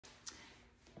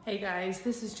Hey guys,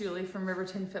 this is Julie from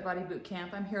Riverton Fit Body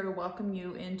Bootcamp. I'm here to welcome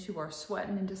you into our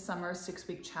Sweatin' into Summer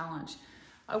 6-week challenge.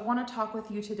 I want to talk with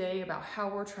you today about how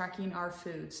we're tracking our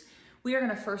foods. We are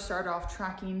going to first start off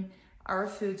tracking our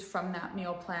foods from that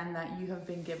meal plan that you have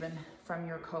been given from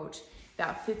your coach.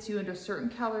 That fits you into a certain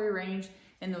calorie range,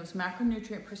 and those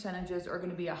macronutrient percentages are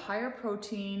going to be a higher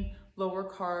protein, lower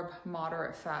carb,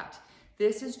 moderate fat.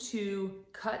 This is to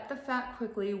cut the fat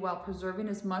quickly while preserving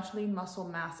as much lean muscle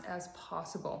mass as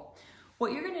possible.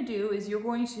 What you're going to do is you're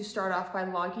going to start off by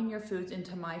logging your foods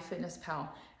into MyFitnessPal.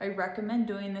 I recommend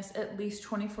doing this at least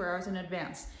 24 hours in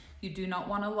advance. You do not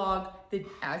want to log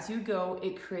as you go.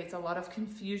 It creates a lot of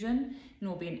confusion and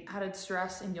will be an added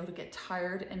stress, and you'll get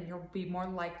tired and you'll be more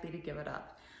likely to give it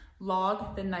up.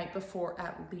 Log the night before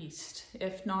at least,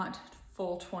 if not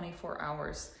full 24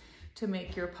 hours, to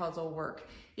make your puzzle work.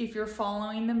 If you're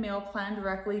following the meal plan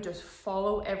directly, just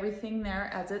follow everything there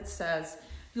as it says.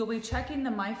 You'll be checking the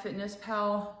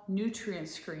MyFitnessPal nutrient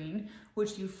screen,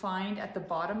 which you find at the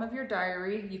bottom of your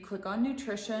diary. You click on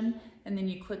nutrition and then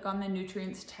you click on the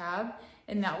nutrients tab,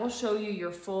 and that will show you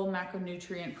your full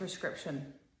macronutrient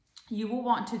prescription. You will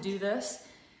want to do this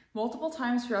multiple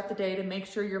times throughout the day to make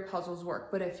sure your puzzles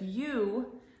work. But if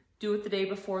you do it the day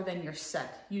before, then you're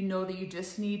set. You know that you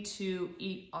just need to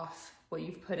eat off what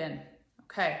you've put in.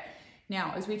 Okay,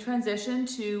 now as we transition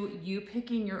to you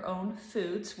picking your own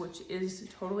foods, which is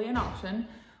totally an option,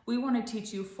 we want to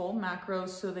teach you full macros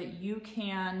so that you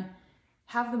can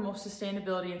have the most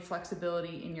sustainability and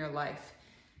flexibility in your life.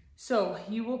 So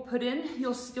you will put in,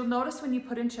 you'll notice when you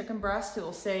put in chicken breast, it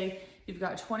will say you've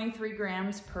got 23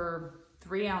 grams per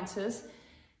 3 ounces.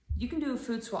 You can do a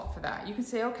food swap for that. You can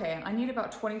say, okay, I need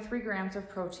about 23 grams of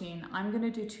protein. I'm going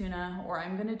to do tuna, or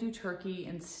I'm going to do turkey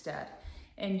instead.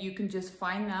 And you can just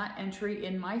find that entry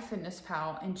in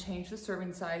MyFitnessPal and change the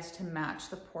serving size to match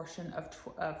the portion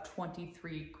of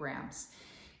 23 grams.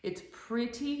 It's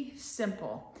pretty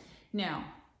simple. Now,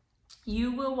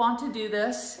 you will want to do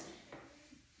this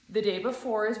the day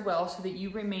before as well so that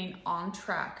you remain on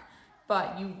track.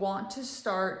 But you want to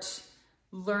start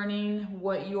learning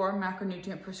what your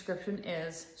macronutrient prescription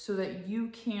is so that you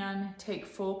can take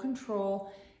full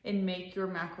control and make your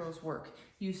macros work.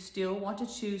 You still want to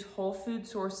choose whole food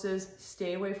sources,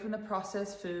 stay away from the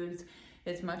processed foods,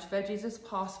 as much veggies as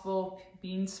possible,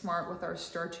 being smart with our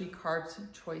starchy carbs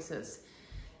choices.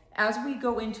 As we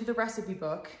go into the recipe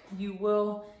book, you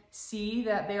will see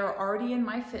that they are already in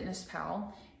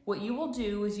MyFitnessPal. What you will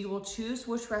do is you will choose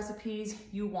which recipes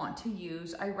you want to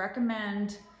use. I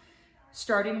recommend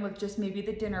starting with just maybe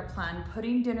the dinner plan,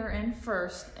 putting dinner in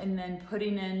first and then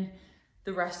putting in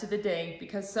the rest of the day,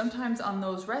 because sometimes on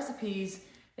those recipes,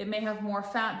 it may have more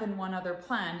fat than one other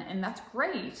plan, and that's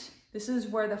great. This is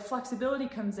where the flexibility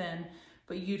comes in,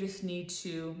 but you just need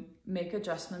to make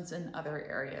adjustments in other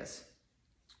areas.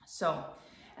 So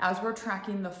as we're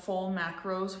tracking the full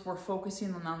macros, we're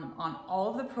focusing on all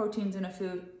of the proteins in a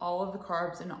food, all of the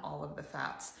carbs, and all of the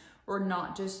fats. We're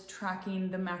not just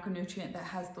tracking the macronutrient that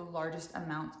has the largest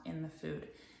amount in the food.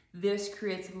 This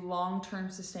creates long-term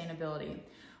sustainability.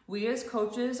 We as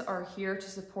coaches are here to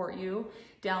support you.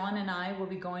 Dallin and I will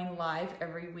be going live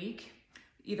every week,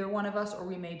 either one of us, or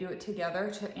we may do it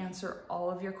together, to answer all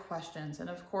of your questions. And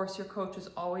of course, your coach is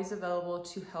always available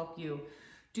to help you.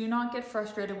 Do not get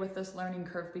frustrated with this learning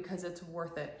curve, because it's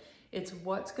worth it. It's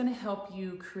what's going to help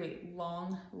you create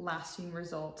long-lasting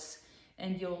results,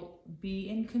 and you'll be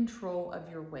in control of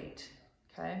your weight,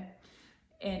 okay?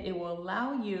 And it will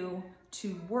allow you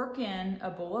to work in a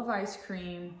bowl of ice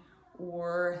cream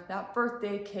or that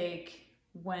birthday cake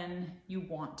when you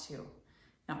want to.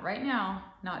 Not right now,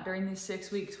 not during these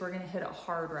 6 weeks. We're going to hit it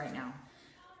hard right now.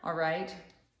 All right?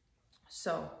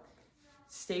 So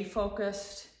stay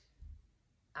focused,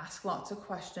 ask lots of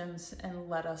questions, and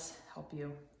let us help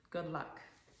you. Good luck.